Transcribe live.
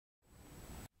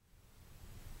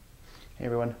Hey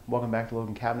everyone, welcome back to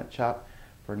Logan Cabinet Shop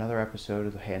for another episode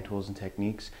of the Hand Tools and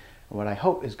Techniques. And what I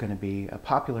hope is going to be a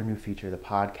popular new feature of the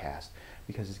podcast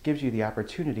because it gives you the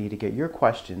opportunity to get your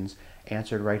questions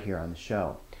answered right here on the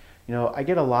show. You know, I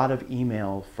get a lot of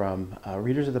email from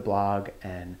readers of the blog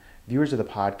and viewers of the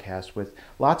podcast with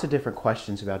lots of different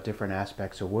questions about different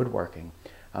aspects of woodworking.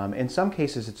 In some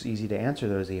cases, it's easy to answer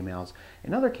those emails.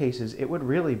 In other cases, it would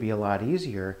really be a lot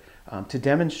easier to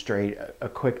demonstrate a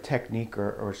quick technique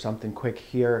or something quick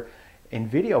here in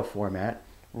video format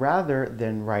rather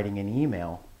than writing an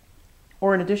email,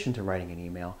 or in addition to writing an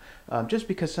email, just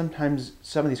because sometimes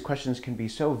some of these questions can be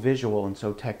so visual and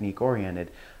so technique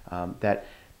oriented that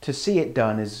to see it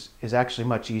done is actually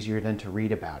much easier than to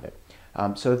read about it.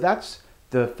 So that's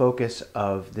the focus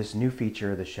of this new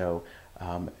feature of the show.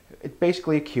 It's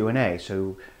basically a Q&A,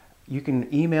 so you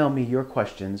can email me your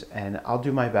questions and I'll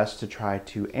do my best to try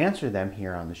to answer them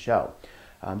here on the show.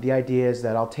 The idea is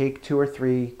that I'll take 2 or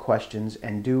 3 questions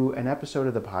and do an episode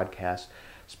of the podcast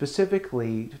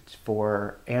specifically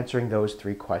for answering those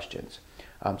 3 questions.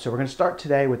 So we're going to start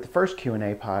today with the first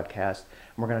Q&A podcast,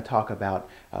 and we're going to talk about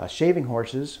shaving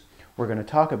horses. We're going to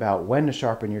talk about when to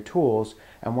sharpen your tools,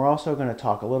 and we're also going to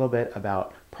talk a little bit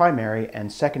about primary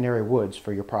and secondary woods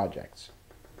for your projects.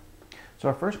 So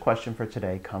our first question for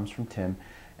today comes from Tim,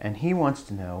 and he wants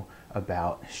to know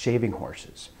about shaving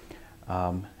horses,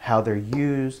 how they're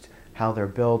used, how they're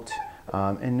built,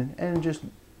 and just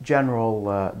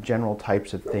general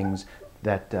types of things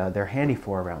that they're handy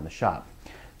for around the shop.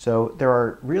 So there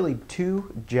are really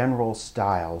 2 general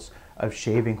styles of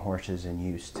shaving horses in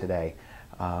use today.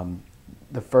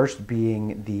 The first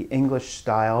being the English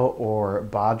style or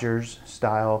Bodger's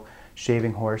style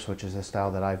shaving horse, which is the style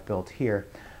that I've built here.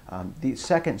 The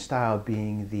second style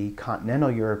being the Continental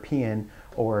European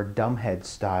or Dumbhead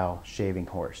style shaving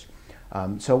horse.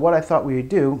 So what I thought we would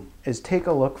do is take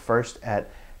a look first at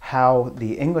how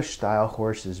the English style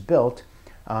horse is built,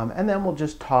 and then we'll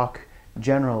just talk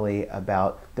generally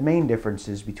about the main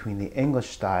differences between the English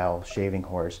style shaving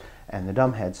horse and the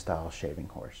Dumbhead style shaving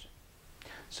horse.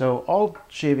 So all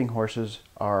shaving horses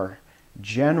are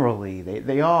generally,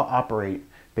 they all operate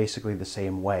basically the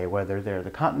same way, whether they're the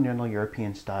Continental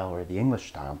European style or the English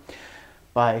style.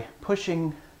 By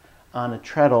pushing on a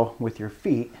treadle with your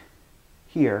feet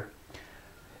here,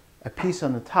 a piece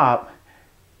on the top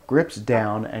grips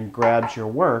down and grabs your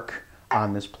work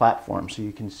on this platform. So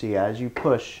you can see as you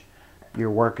push, your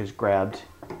work is grabbed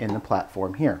in the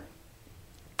platform here.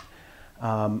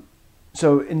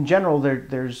 So in general,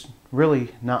 there's really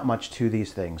not much to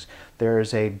these things.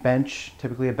 There's a bench,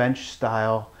 typically a bench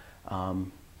style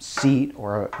seat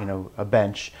or a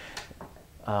bench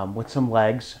with some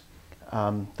legs.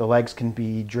 The legs can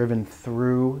be driven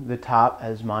through the top,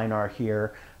 as mine are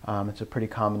here. It's a pretty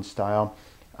common style.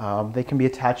 They can be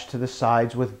attached to the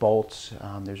sides with bolts.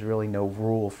 There's really no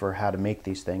rule for how to make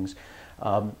these things.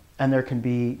 And there can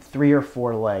be 3 or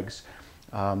 4 legs.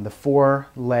 The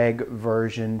 4-leg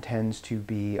version tends to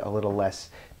be a little less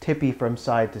tippy from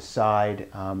side to side,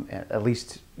 at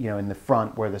least in the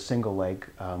front where the single leg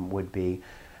would be.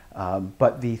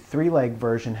 But the 3-leg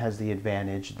version has the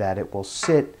advantage that it will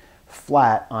sit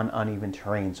flat on uneven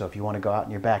terrain. So if you want to go out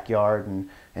in your backyard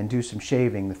and do some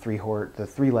shaving, the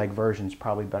 3-leg version is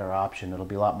probably a better option. It'll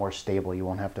be a lot more stable. You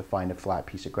won't have to find a flat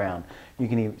piece of ground. You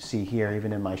can even see here,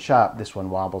 even in my shop, this one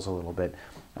wobbles a little bit.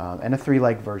 And a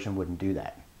 3-leg version wouldn't do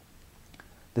that.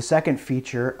 The second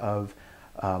feature of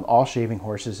all shaving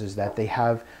horses is that they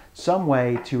have some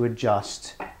way to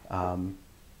adjust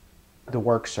the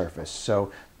work surface.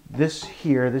 So this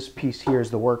piece here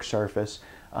is the work surface.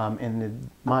 In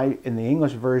the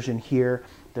English version here,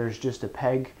 there's just a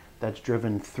peg that's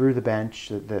driven through the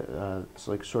bench. It's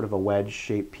like sort of a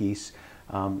wedge-shaped piece.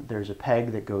 There's a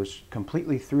peg that goes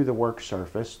completely through the work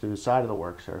surface, through the side of the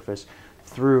work surface,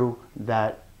 through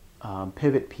that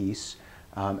pivot piece,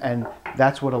 and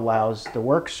that's what allows the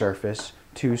work surface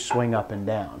to swing up and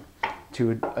down,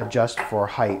 to adjust for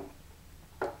height.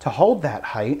 To hold that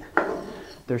height,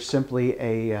 there's simply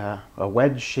a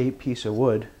wedge-shaped piece of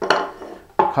wood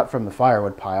cut from the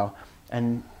firewood pile,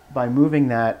 and by moving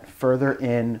that further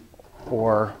in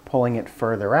or pulling it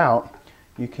further out,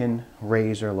 you can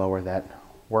raise or lower that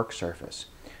work surface.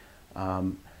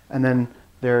 And then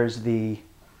there's the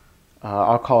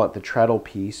I'll call it the treadle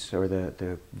piece or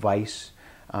the vise.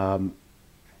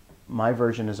 My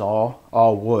version is all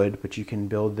wood, but you can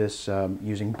build this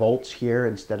using bolts here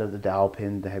instead of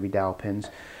the heavy dowel pins.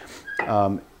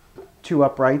 2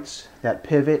 uprights that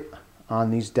pivot on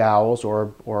these dowels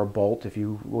or a bolt if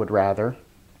you would rather.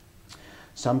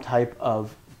 Some type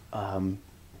of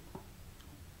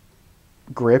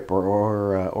grip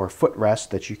or footrest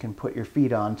that you can put your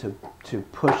feet on to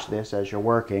push this as you're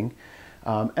working.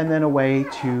 And then a way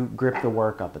to grip the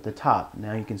work up at the top.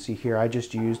 Now you can see here I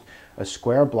just used a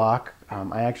square block.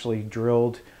 I actually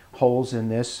drilled holes in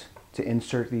this to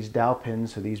insert these dowel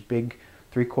pins, so these big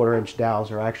 3/4 inch dowels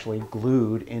are actually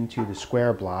glued into the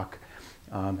square block,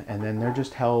 and then they're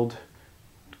just held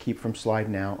to keep from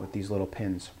sliding out with these little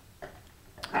pins.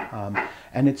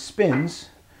 And it spins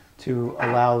to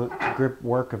allow to grip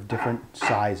work of different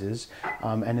sizes.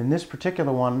 And in this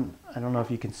particular one, I don't know if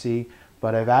you can see,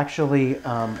 but I've actually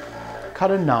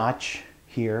cut a notch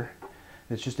here.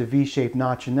 It's just a V-shaped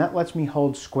notch, and that lets me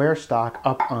hold square stock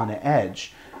up on the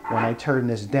edge when I turn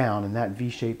this down, and that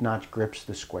V-shaped notch grips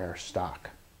the square stock.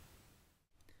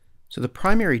 So the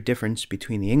primary difference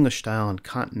between the English style and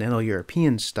continental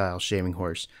European style shaving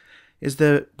horse is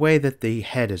the way that the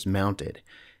head is mounted.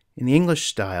 In the English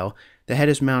style, the head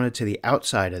is mounted to the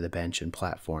outside of the bench and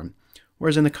platform,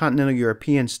 whereas in the continental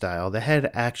European style, the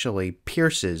head actually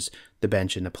pierces the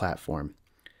bench and the platform.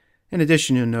 In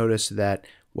addition, you'll notice that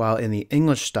while in the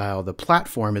English style, the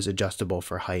platform is adjustable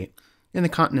for height, in the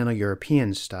continental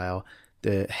European style,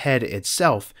 the head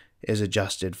itself is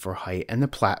adjusted for height and the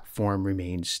platform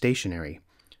remains stationary.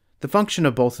 The function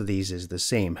of both of these is the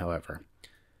same, however.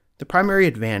 The primary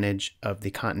advantage of the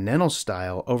continental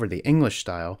style over the English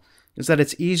style is that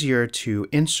it's easier to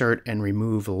insert and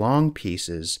remove long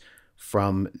pieces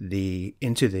from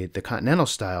into the continental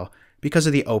style because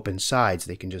of the open sides.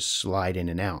 They can just slide in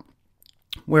and out.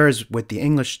 Whereas with the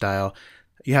English style,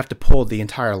 you have to pull the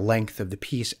entire length of the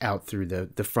piece out through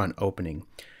the front opening.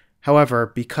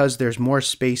 However, because there's more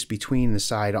space between the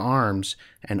side arms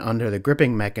and under the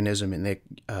gripping mechanism in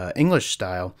the English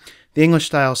style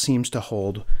seems to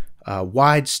hold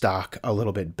wide stock a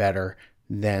little bit better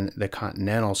than the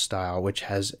continental style, which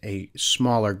has a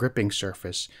smaller gripping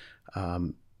surface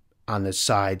on the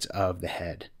sides of the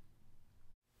head.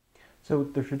 So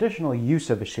the traditional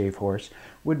use of a shave horse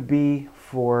would be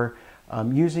for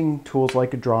using tools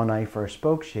like a draw knife or a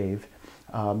spoke shave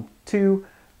to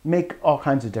make all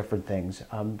kinds of different things.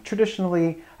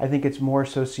 Traditionally, I think it's more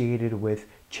associated with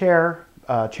chair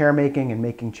making and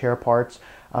making chair parts,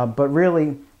 but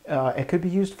really it could be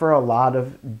used for a lot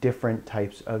of different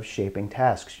types of shaping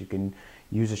tasks. You can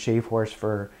use a shave horse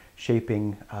for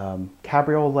shaping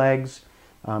cabriole legs.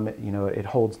 It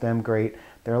holds them great.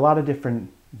 There are a lot of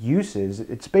different uses.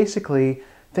 It's basically,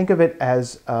 think of it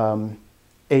as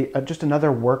just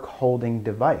another work holding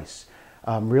device.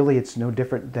 Really, it's no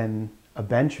different than a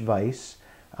bench vise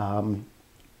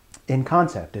in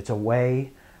concept. It's a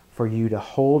way for you to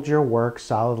hold your work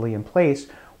solidly in place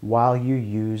while you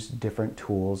use different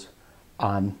tools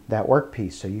on that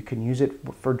workpiece. So you can use it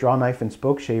for draw knife and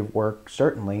spoke shave work,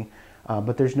 certainly,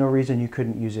 but there's no reason you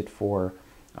couldn't use it for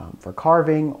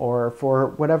carving or for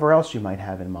whatever else you might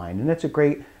have in mind. And it's a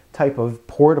great type of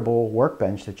portable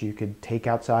workbench that you could take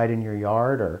outside in your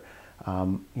yard or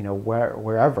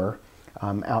wherever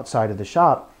outside of the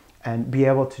shop and be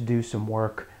able to do some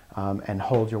work and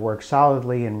hold your work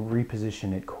solidly and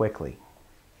reposition it quickly.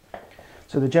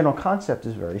 So the general concept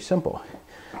is very simple.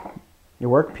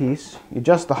 Your workpiece, you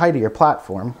adjust the height of your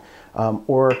platform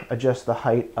or adjust the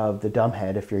height of the dumb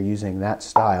head if you're using that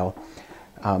style,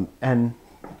 and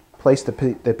place the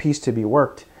piece to be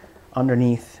worked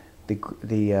underneath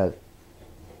the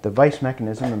vise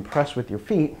mechanism and press with your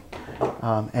feet,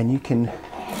 and you can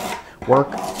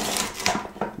work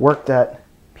that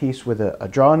piece with a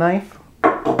draw knife.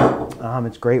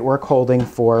 It's great work holding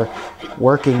for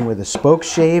working with a spoke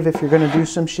shave if you're going to do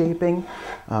some shaping.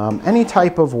 Any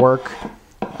type of work,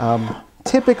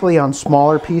 typically on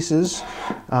smaller pieces,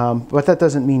 but that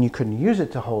doesn't mean you couldn't use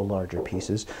it to hold larger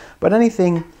pieces. But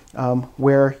anything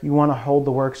where you want to hold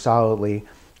the work solidly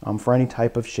for any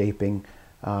type of shaping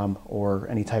or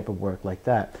any type of work like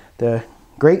that. The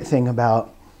great thing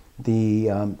about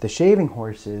the shaving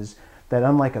horse is that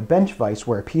unlike a bench vise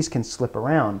where a piece can slip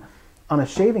around, on a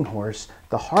shaving horse,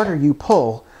 the harder you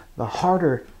pull, the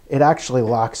harder it actually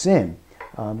locks in,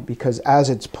 because as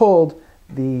it's pulled,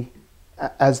 you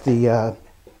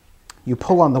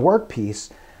pull on the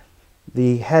workpiece,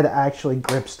 the head actually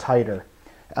grips tighter.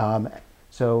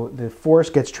 So the force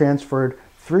gets transferred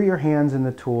through your hands in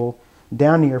the tool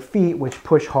down to your feet, which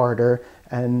push harder,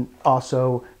 and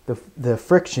also the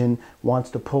friction wants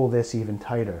to pull this even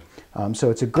tighter. So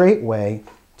it's a great way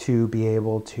to be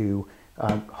able to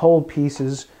hold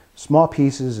pieces, small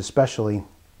pieces especially,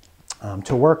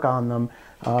 to work on them.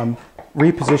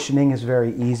 Repositioning is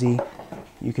very easy.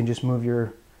 You can just move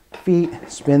your feet,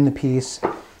 spin the piece,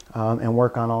 and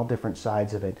work on all different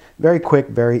sides of it. Very quick,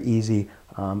 very easy,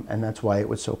 and that's why it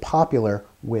was so popular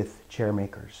with chair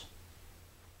makers.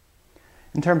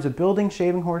 In terms of building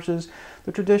shaving horses,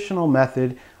 the traditional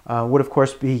method would of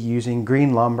course be using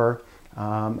green lumber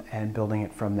and building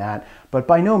it from that. But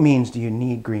by no means do you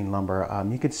need green lumber.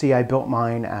 You can see I built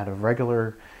mine out of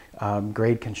regular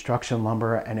grade construction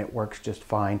lumber and it works just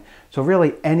fine. So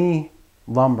really any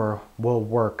lumber will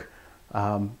work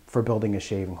for building a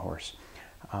shaving horse.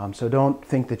 So don't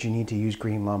think that you need to use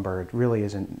green lumber. It really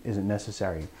isn't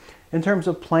necessary. In terms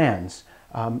of plans,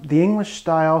 the English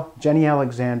style, Jenny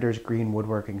Alexander's Green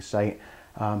Woodworking site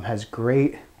has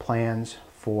great plans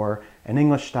for an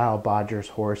English style bodger's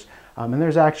horse. And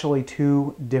there's actually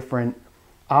two different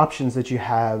options that you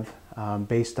have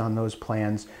based on those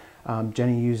plans.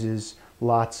 Jenny uses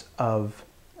lots of,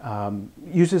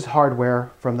 uses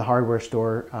hardware from the hardware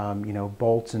store, you know,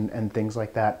 bolts and things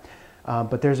like that.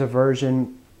 But there's a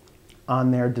version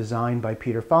on there designed by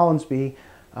Peter Follansbee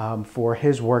for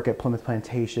his work at Plymouth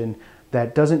Plantation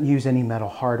that doesn't use any metal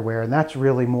hardware, and that's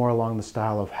really more along the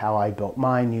style of how I built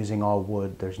mine, using all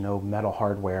wood. There's no metal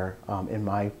hardware in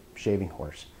my shaving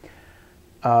horse.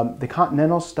 The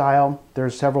Continental style,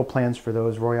 there's several plans for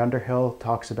those. Roy Underhill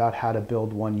talks about how to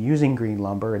build one using green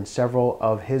lumber in several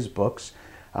of his books,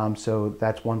 so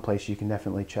that's one place you can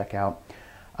definitely check out.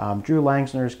 Drew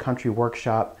Langsner's Country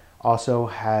Workshop also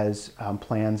has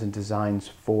plans and designs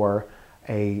for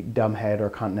a dumbhead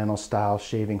or continental style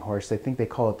shaving horse. I think they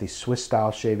call it the Swiss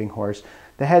style shaving horse.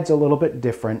 The head's a little bit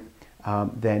different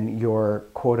than your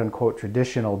quote-unquote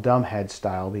traditional dumbhead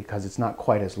style because it's not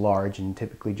quite as large and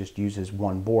typically just uses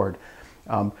one board.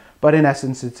 But in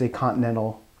essence, it's a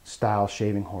continental style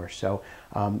shaving horse. So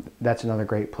that's another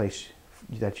great place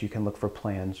that you can look for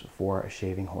plans for a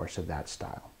shaving horse of that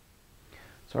style.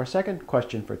 So our second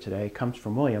question for today comes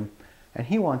from William, and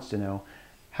he wants to know,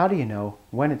 how do you know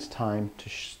when it's time to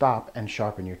stop and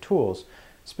sharpen your tools,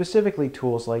 specifically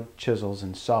tools like chisels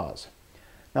and saws?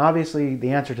 Now obviously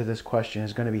the answer to this question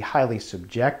is going to be highly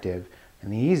subjective,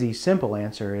 and the easy, simple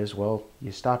answer is, well,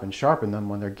 you stop and sharpen them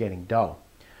when they're getting dull.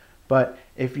 But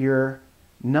if you're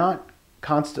not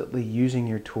constantly using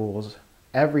your tools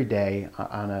every day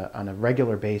on a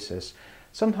regular basis,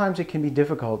 sometimes it can be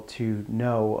difficult to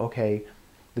know, okay,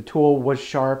 the tool was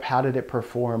sharp, how did it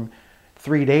perform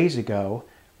 3 days ago?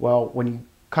 Well, when you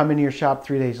come into your shop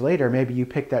 3 days later, maybe you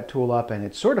pick that tool up and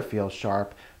it sort of feels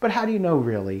sharp, but how do you know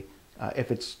really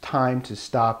if it's time to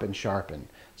stop and sharpen?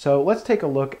 So let's take a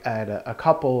look at a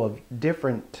couple of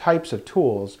different types of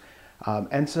tools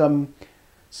and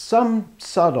some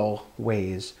subtle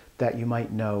ways that you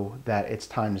might know that it's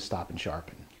time to stop and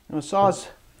sharpen. You know, a saw's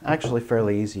actually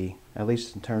fairly easy, at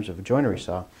least in terms of a joinery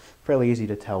saw, fairly easy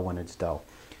to tell when it's dull.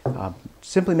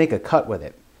 Simply make a cut with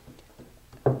it.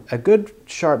 A good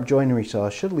sharp joinery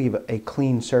saw should leave a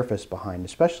clean surface behind,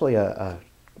 especially a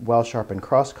well-sharpened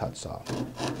cross-cut saw.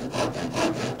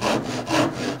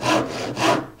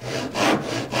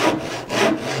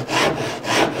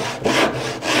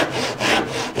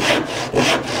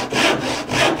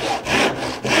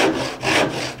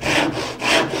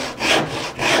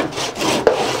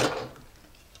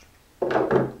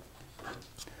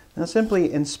 Now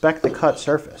simply inspect the cut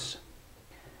surface.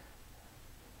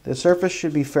 The surface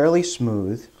should be fairly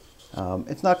smooth.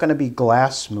 It's not going to be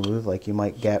glass smooth like you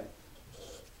might get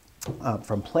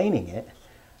from planing it,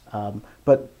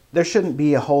 but there shouldn't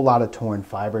be a whole lot of torn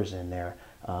fibers in there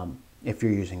if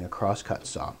you're using a crosscut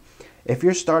saw. If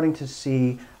you're starting to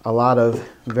see a lot of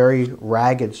very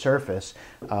ragged surface,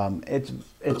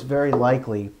 it's very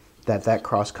likely that that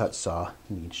crosscut saw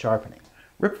needs sharpening.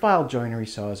 Rip file joinery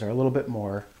saws are a little bit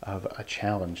more of a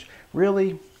challenge.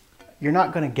 Really, you're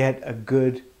not going to get a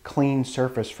good clean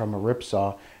surface from a rip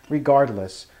saw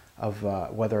regardless of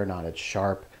whether or not it's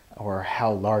sharp or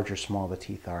how large or small the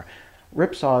teeth are.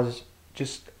 Rip saws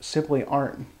just simply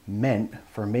aren't meant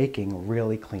for making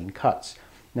really clean cuts.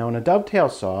 Now in a dovetail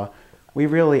saw, we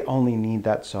really only need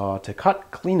that saw to cut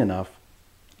clean enough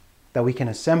that we can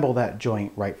assemble that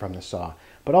joint right from the saw.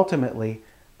 But ultimately,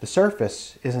 the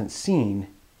surface isn't seen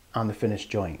on the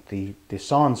finished joint, the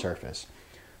sawn surface.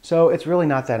 So it's really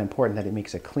not that important that it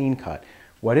makes a clean cut.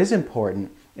 What is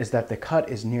important is that the cut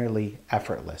is nearly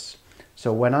effortless.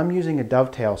 So when I'm using a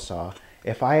dovetail saw,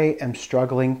 if I am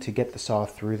struggling to get the saw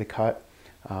through the cut,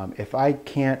 if I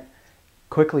can't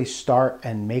quickly start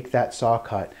and make that saw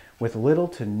cut with little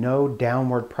to no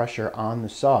downward pressure on the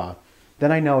saw,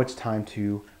 then I know it's time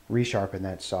to resharpen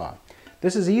that saw.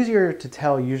 This is easier to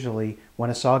tell usually when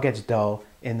a saw gets dull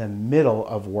in the middle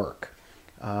of work.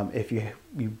 If you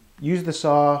use the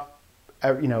saw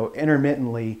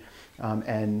intermittently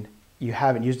and you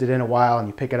haven't used it in a while and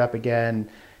you pick it up again,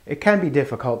 it can be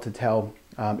difficult to tell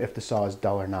if the saw is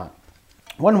dull or not.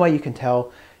 One way you can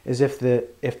tell is if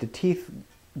the teeth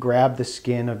grab the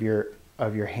skin of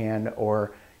your hand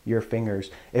or your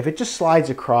fingers. If it just slides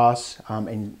across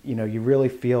and you really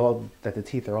feel that the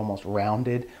teeth are almost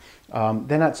rounded, then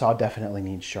that saw definitely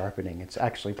needs sharpening. It's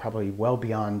actually probably well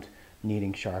beyond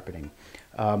needing sharpening.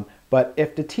 But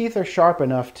if the teeth are sharp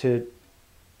enough to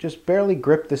just barely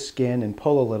grip the skin and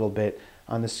pull a little bit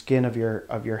on the skin of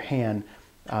your hand,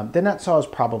 then that saw is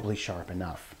probably sharp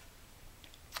enough.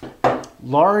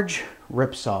 Large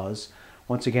rip saws,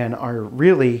 once again, are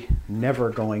really never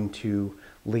going to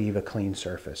leave a clean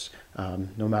surface,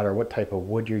 no matter what type of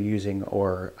wood you're using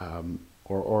or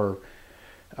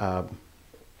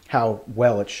how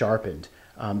well it's sharpened.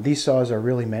 These saws are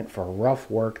really meant for rough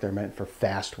work. They're meant for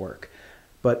fast work.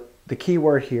 But the key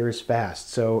word here is fast.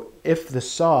 So if the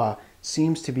saw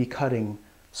seems to be cutting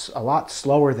a lot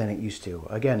slower than it used to,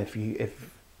 again, if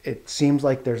it seems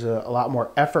like there's a lot more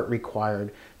effort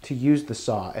required to use the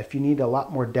saw, if you need a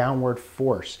lot more downward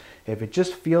force, if it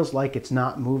just feels like it's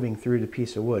not moving through the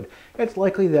piece of wood, it's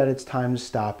likely that it's time to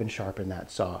stop and sharpen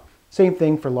that saw. Same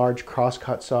thing for large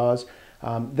crosscut saws.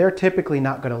 They're typically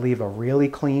not going to leave a really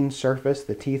clean surface.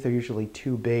 The teeth are usually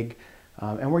too big,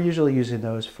 and we're usually using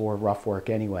those for rough work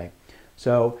anyway.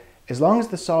 So as long as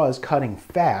the saw is cutting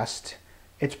fast,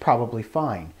 it's probably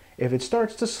fine. If it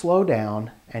starts to slow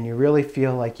down and you really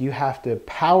feel like you have to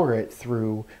power it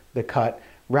through the cut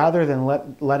rather than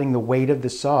letting the weight of the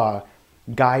saw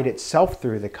guide itself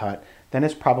through the cut, then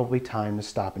it's probably time to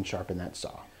stop and sharpen that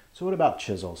saw. So what about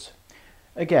chisels?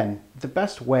 Again, the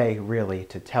best way really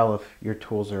to tell if your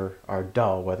tools are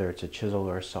dull, whether it's a chisel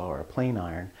or a saw or a plane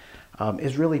iron,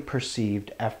 is really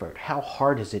perceived effort. How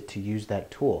hard is it to use that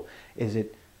tool? Is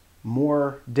it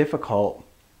more difficult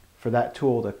for that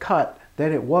tool to cut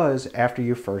than it was after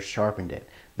you first sharpened it?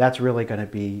 That's really going to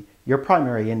be your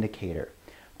primary indicator.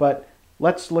 But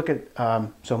let's look at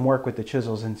some work with the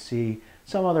chisels and see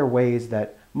some other ways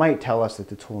that might tell us that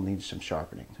the tool needs some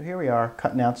sharpening. So here we are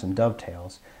cutting out some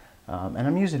dovetails. And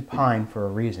I'm using pine for a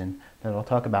reason that I'll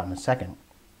talk about in a second.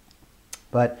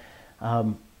 But,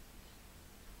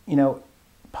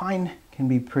 pine can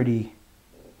be pretty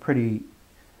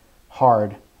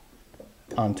hard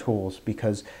on tools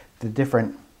because the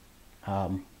different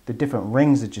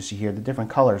rings that you see here, the different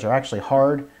colors are actually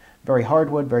hard, very hard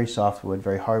wood, very soft wood,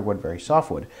 very hard wood, very soft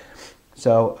wood.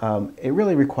 So it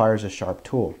really requires a sharp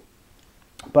tool.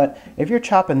 But if you're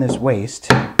chopping this waste,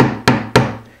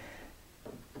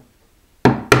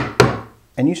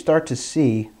 and you start to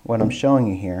see what I'm showing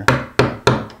you here,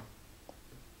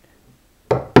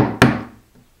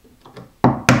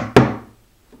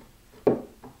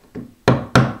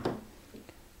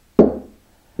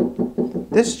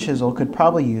 this chisel could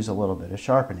probably use a little bit of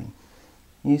sharpening.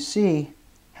 You see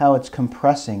how it's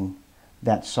compressing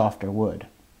that softer wood.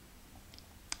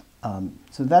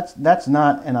 So that's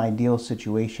not an ideal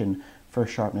situation for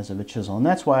sharpness of a chisel, and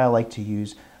that's why I like to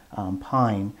use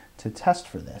pine to test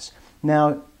for this.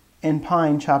 Now, in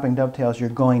pine, chopping dovetails, you're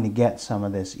going to get some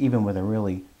of this even with a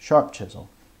really sharp chisel,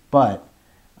 but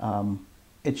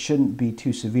it shouldn't be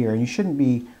too severe, and you shouldn't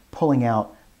be pulling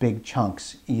out big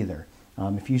chunks either.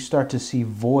 If you start to see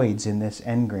voids in this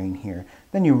end grain here,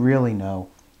 then you really know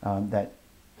that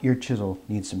your chisel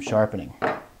needs some sharpening.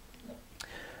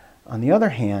 On the other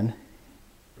hand,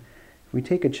 if we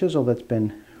take a chisel that's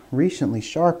been recently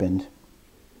sharpened,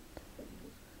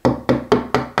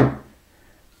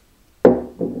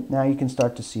 now you can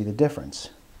start to see the difference.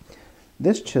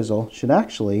 This chisel should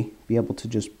actually be able to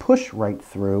just push right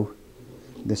through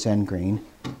this end grain,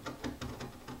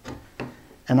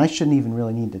 and I shouldn't even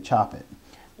really need to chop it.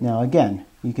 Now again,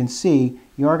 you can see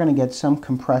you are going to get some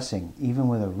compressing even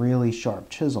with a really sharp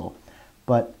chisel,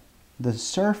 but the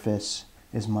surface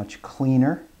is much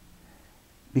cleaner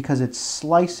because it's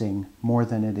slicing more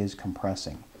than it is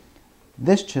compressing.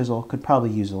 This chisel could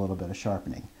probably use a little bit of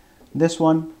sharpening. This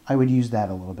one, I would use that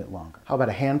a little bit longer. How about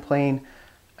a hand plane?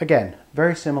 Again,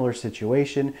 very similar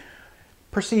situation.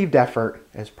 Perceived effort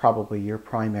is probably your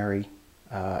primary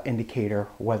indicator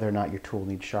whether or not your tool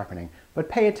needs sharpening. But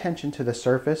pay attention to the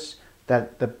surface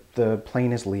that the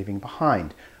plane is leaving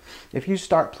behind. If you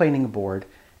start planing a board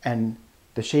and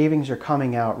the shavings are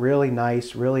coming out really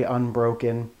nice, really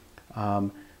unbroken,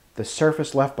 the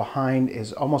surface left behind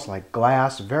is almost like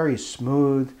glass, very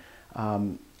smooth,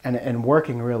 and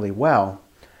working really well.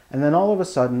 And then all of a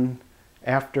sudden,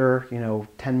 after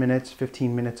 10 minutes,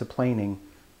 15 minutes of planing,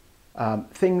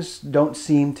 things don't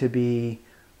seem to be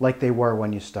like they were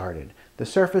when you started. The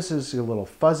surface is a little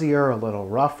fuzzier, a little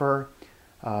rougher.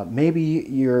 Maybe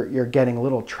you're getting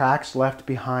little tracks left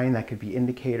behind that could be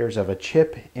indicators of a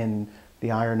chip in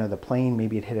the iron of the plane.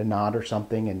 Maybe it hit a knot or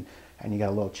something, and and you got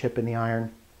a little chip in the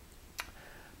iron,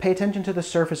 pay attention to the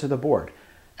surface of the board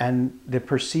and the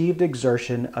perceived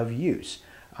exertion of use.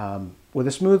 With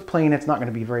a smooth plane, it's not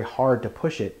going to be very hard to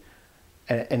push it,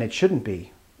 and it shouldn't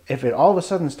be. If it all of a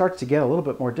sudden starts to get a little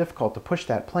bit more difficult to push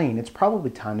that plane, it's probably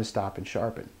time to stop and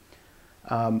sharpen.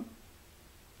 And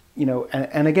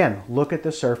again, look at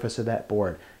the surface of that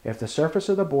board. If the surface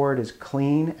of the board is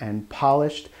clean and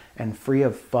polished and free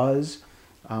of fuzz,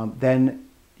 then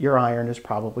your iron is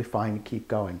probably fine to keep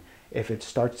going. If it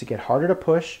starts to get harder to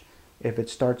push, if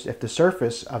the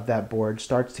surface of that board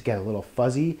starts to get a little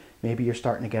fuzzy, maybe you're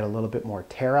starting to get a little bit more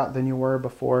tear out than you were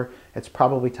before, it's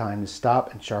probably time to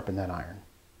stop and sharpen that iron.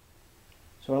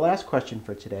 So our last question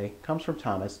for today comes from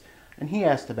Thomas, and he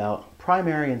asked about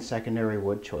primary and secondary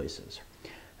wood choices.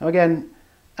 Now again,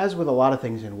 as with a lot of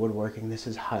things in woodworking, this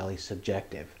is highly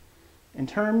subjective. In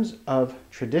terms of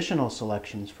traditional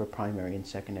selections for primary and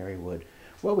secondary wood,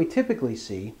 what we typically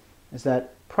see is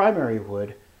that primary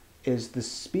wood is the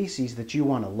species that you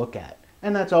want to look at.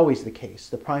 And that's always the case.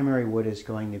 The primary wood is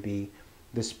going to be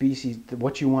the species,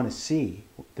 what you want to see,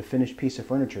 the finished piece of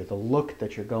furniture, the look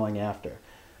that you're going after.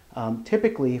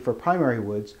 Typically for primary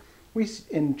woods,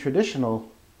 in traditional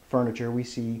furniture, we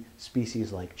see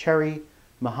species like cherry,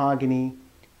 mahogany,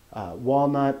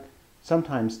 walnut,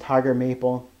 sometimes tiger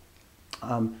maple.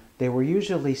 They were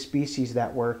usually species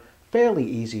that were fairly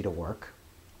easy to work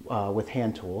with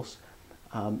hand tools.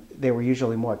 They were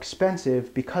usually more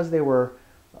expensive because they were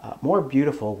more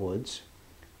beautiful woods,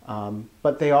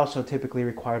 but they also typically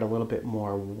required a little bit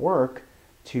more work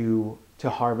to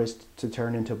harvest, to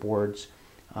turn into boards,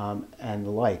 and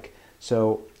the like.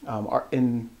 So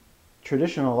in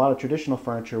a lot of traditional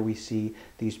furniture, we see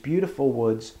these beautiful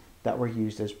woods that were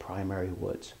used as primary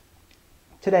woods.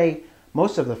 Today,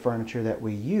 most of the furniture that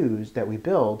we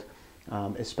build,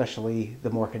 especially the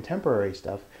more contemporary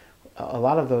stuff, a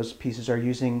lot of those pieces are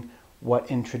using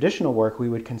what in traditional work we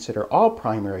would consider all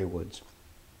primary woods.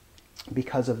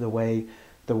 Because of the way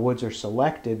the woods are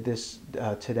selected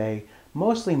today,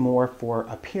 mostly more for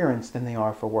appearance than they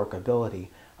are for workability.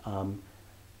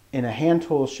 In a hand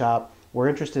tool shop, we're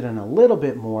interested in a little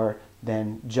bit more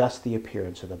than just the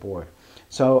appearance of the board.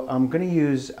 So I'm going to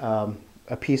use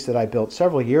a piece that I built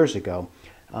several years ago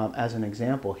as an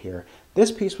example here.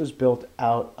 This piece was built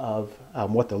out of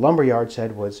what the lumberyard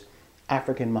said was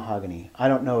African mahogany. I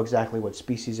don't know exactly what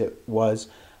species it was.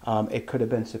 It could have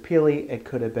been sapele, it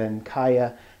could have been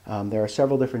kaya. There are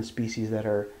several different species that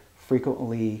are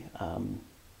frequently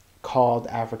called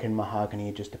African mahogany.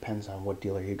 It just depends on what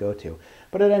dealer you go to.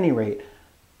 But at any rate,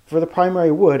 for the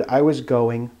primary wood, I was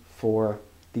going for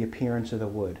the appearance of the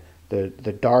wood,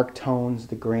 the dark tones,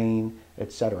 the grain,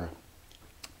 etc.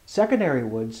 Secondary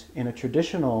woods in a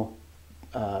traditional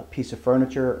piece of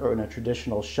furniture or in a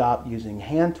traditional shop using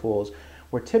hand tools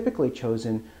were typically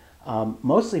chosen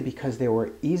mostly because they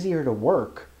were easier to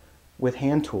work with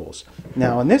hand tools.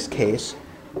 Now in this case,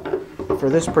 for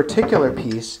this particular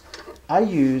piece, I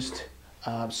used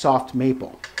soft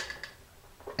maple.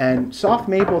 And soft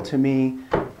maple to me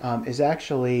is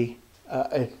actually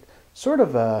a sort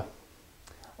of a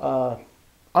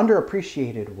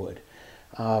underappreciated wood.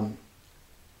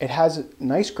 It has a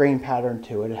nice grain pattern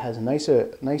to it. It has a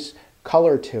nice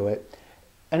color to it.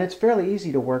 And it's fairly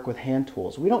easy to work with hand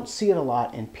tools. We don't see it a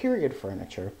lot in period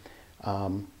furniture,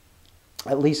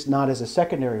 at least not as a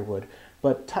secondary wood.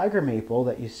 But tiger maple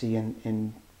that you see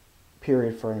in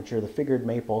period furniture, the figured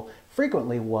maple,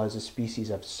 frequently was a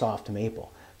species of soft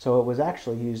maple. So it was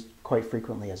actually used quite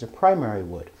frequently as a primary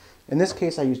wood. In this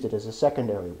case, I used it as a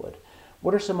secondary wood.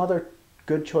 What are some other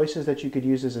good choices that you could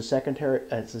use as a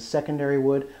secondary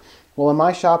wood? Well, in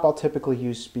my shop, I'll typically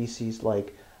use species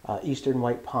like eastern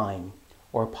white pine,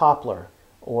 or poplar,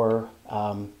 or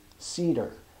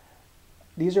cedar.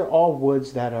 These are all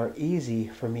woods that are easy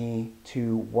for me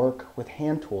to work with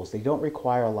hand tools. They don't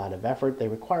require a lot of effort. They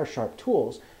require sharp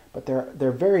tools, but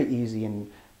they're very easy and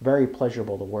very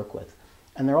pleasurable to work with.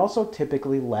 And they're also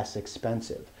typically less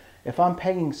expensive. If I'm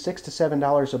paying $6 to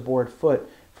 $7 a board foot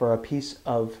for a piece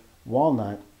of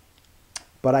walnut,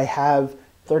 but I have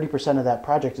 30% of that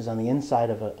project is on the inside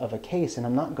of a case and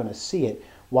I'm not going to see it,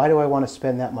 why do I want to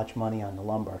spend that much money on the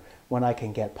lumber when I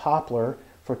can get poplar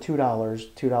for $2,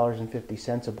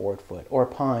 $2.50 a board foot, or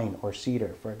pine or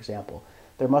cedar, for example?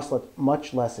 They're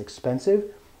much less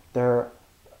expensive, they're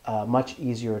much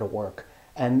easier to work,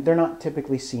 and they're not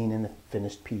typically seen in the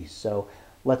finished piece. So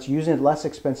let's use a less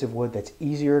expensive wood that's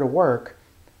easier to work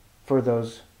for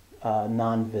those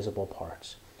non-visible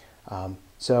parts.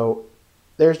 So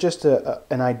there's just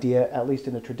an idea, at least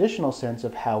in a traditional sense,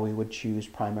 of how we would choose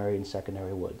primary and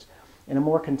secondary woods. In a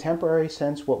more contemporary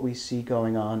sense, what we see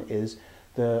going on is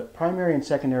the primary and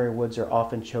secondary woods are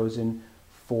often chosen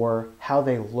for how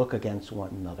they look against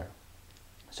one another.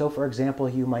 So for example,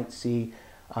 you might see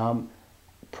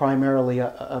primarily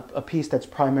a piece that's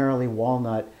primarily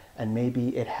walnut, and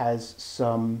maybe it has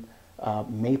some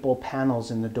maple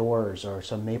panels in the doors or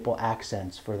some maple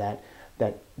accents for that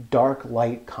dark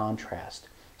light contrast.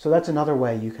 So that's another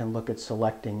way you can look at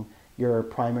selecting your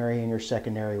primary and your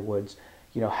secondary woods,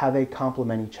 how they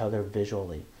complement each other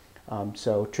visually.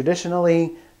 So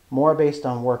traditionally, more based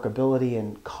on workability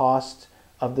and cost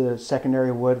of the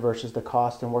secondary wood versus the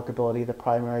cost and workability of the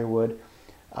primary wood.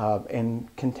 In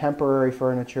contemporary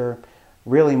furniture,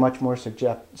 really much more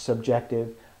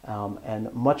subjective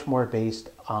and much more based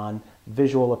on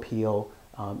visual appeal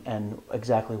and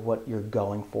exactly what you're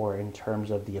going for in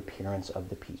terms of the appearance of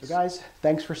the piece. So guys,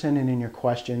 thanks for sending in your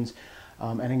questions.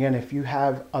 And again, if you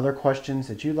have other questions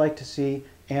that you'd like to see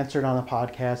answered on the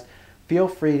podcast, feel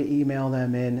free to email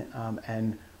them in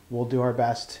and we'll do our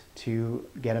best to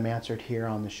get them answered here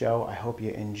on the show. I hope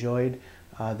you enjoyed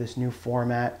this new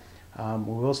format.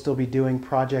 We will still be doing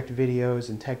project videos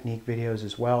and technique videos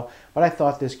as well, but I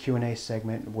thought this Q&A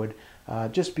segment would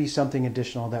just be something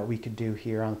additional that we could do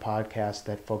here on the podcast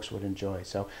that folks would enjoy.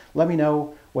 So let me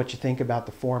know what you think about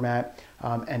the format,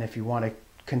 and if you want to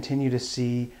continue to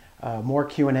see more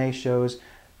Q&A shows,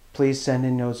 please send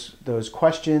in those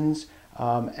questions,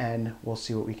 and we'll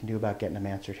see what we can do about getting them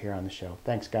answered here on the show.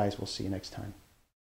 Thanks guys, we'll see you next time.